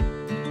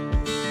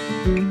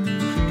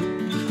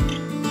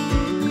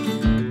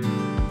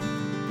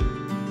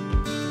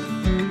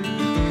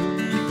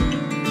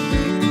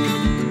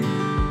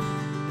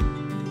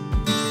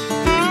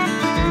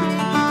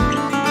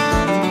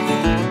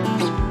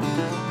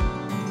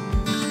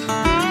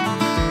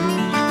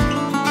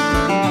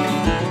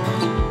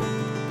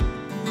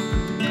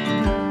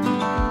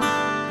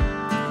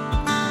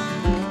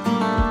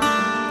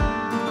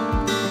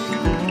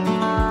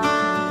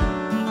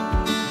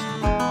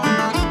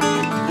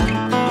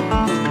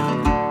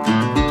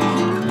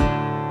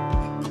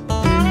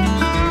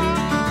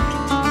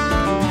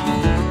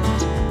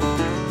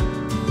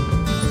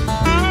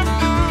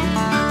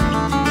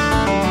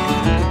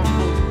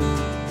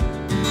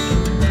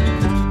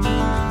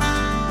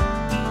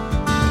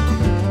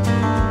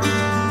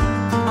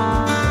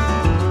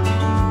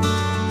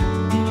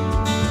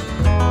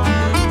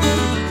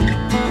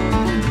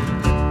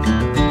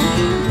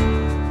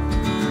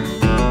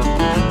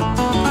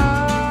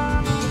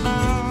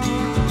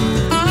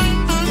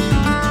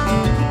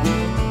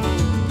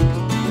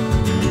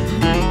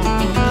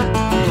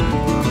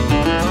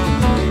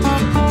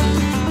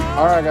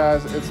 Alright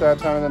guys, it's that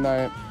time of the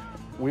night.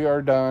 We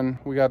are done.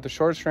 We got the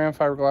short strand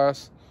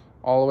fiberglass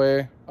all the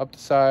way up the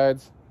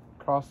sides,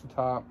 across the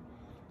top.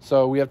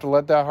 So we have to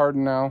let that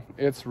harden now.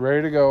 It's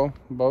ready to go,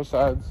 both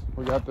sides.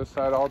 We got this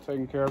side all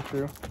taken care of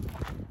too.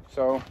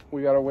 So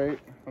we gotta wait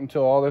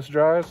until all this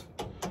dries,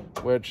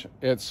 which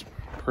it's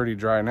pretty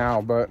dry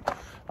now, but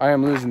I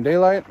am losing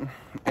daylight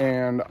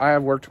and I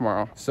have work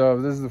tomorrow. So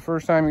if this is the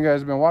first time you guys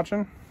have been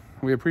watching,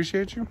 we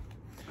appreciate you.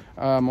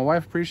 My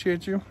wife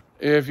appreciates you.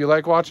 If you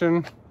like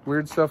watching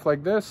weird stuff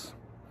like this,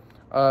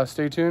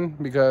 stay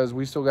tuned, because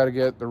we still got to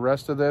get the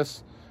rest of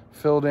this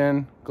filled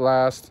in,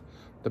 glassed,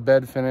 the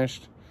bed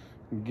finished,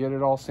 get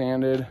it all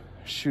sanded,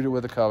 shoot it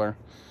with a color.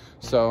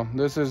 So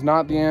this is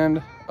not the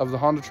end of the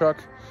Honda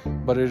truck,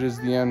 but it is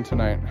the end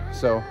tonight.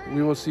 So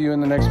we will see you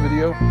in the next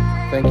video.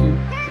 Thank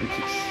you.